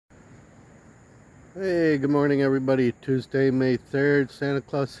Hey, good morning everybody. Tuesday, May 3rd, Santa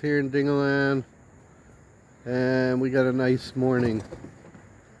Claus here in Dingaland. And we got a nice morning.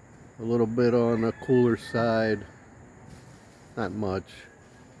 A little bit on the cooler side. Not much,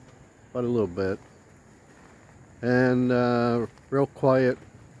 but a little bit. And real quiet.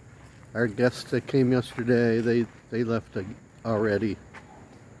 Our guests that came yesterday, they left already.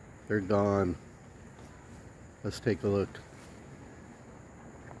 They're gone. Let's take a look.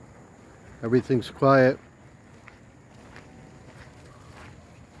 Everything's quiet.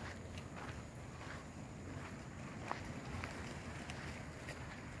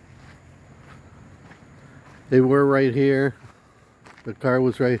 They were right here. The car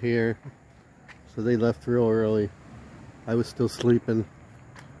was right here. So they left real early. I was still sleeping.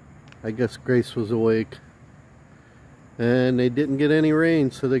 I guess Grace was awake. And they didn't get any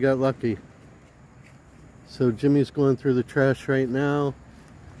rain, so they got lucky. So Jimmy's going through the trash right now.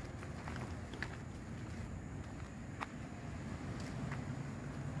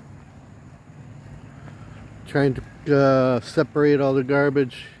 Trying to separate all the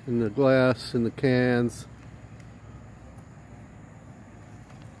garbage in the glass and the cans,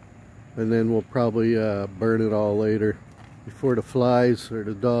 and then we'll probably burn it all later before the flies or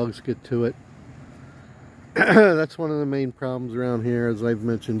the dogs get to it. That's one of the main problems around here, as I've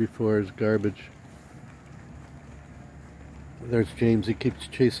mentioned before, is garbage. There's James. He keeps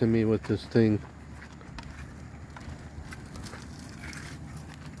chasing me with this thing.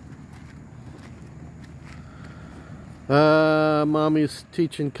 Mommy's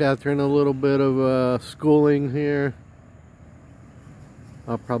teaching Catherine a little bit of schooling here.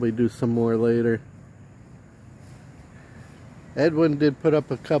 I'll probably do some more later. Edwin did put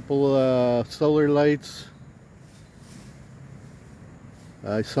up a couple solar lights.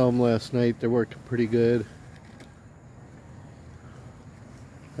 I saw them last night. They're working pretty good.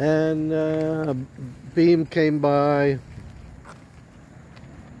 And Beam came by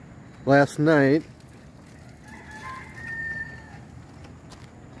last night.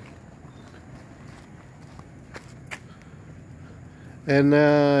 And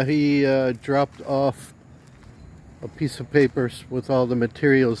he dropped off a piece of paper with all the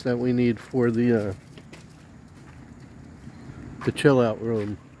materials that we need for the chill out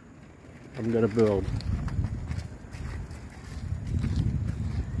room I'm gonna build.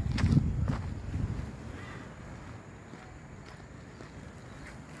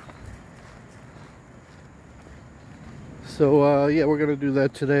 So yeah, we're gonna do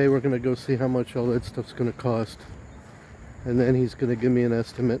that today. We're gonna go see how much all that stuff's gonna cost. And then he's going to give me an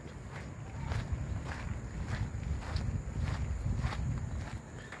estimate.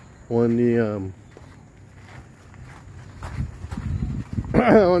 On the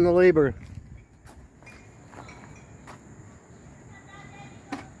on the labor.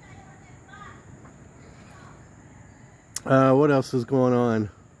 What else is going on?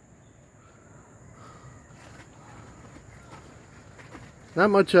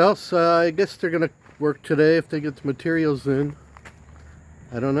 Not much else. I guess they're going to work today if they get the materials in.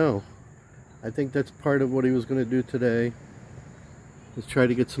 I don't know. I think that's part of what he was going to do today, is try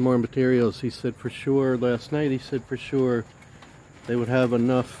to get some more materials. He said for sure last night, he said for sure they would have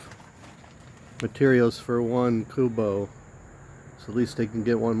enough materials for one kubo, so at least they can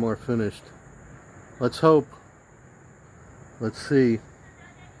get one more finished. Let's hope. Let's see.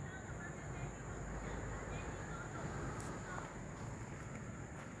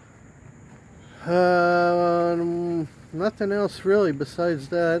 Nothing else really besides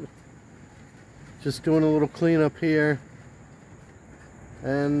that. Just doing a little cleanup here,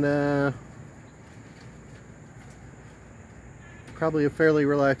 and probably a fairly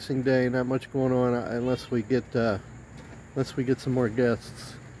relaxing day. Not much going on unless we get some more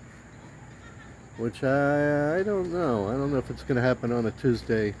guests, which I don't know. I don't know if it's going to happen on a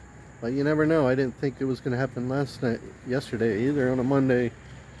Tuesday, but you never know. I didn't think it was going to happen yesterday either, on a Monday.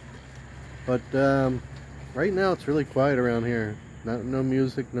 But right now it's really quiet around here. No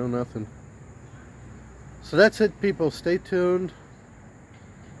music, no nothing. So that's it, people. Stay tuned.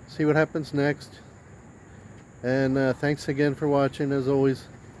 See what happens next. And thanks again for watching. As always,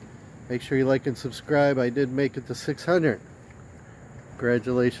 make sure you like and subscribe. I did make it to 600.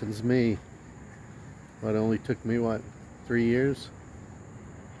 Congratulations, me. Well, it only took me, what, 3 years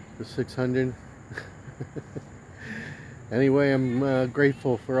for 600? Anyway, I'm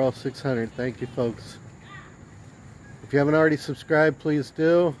grateful for all 600. Thank you, folks. If you haven't already subscribed, please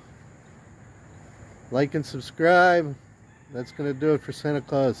do. Like and subscribe. That's going to do it for Santa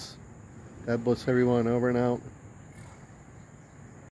Claus. God bless everyone. Over and out.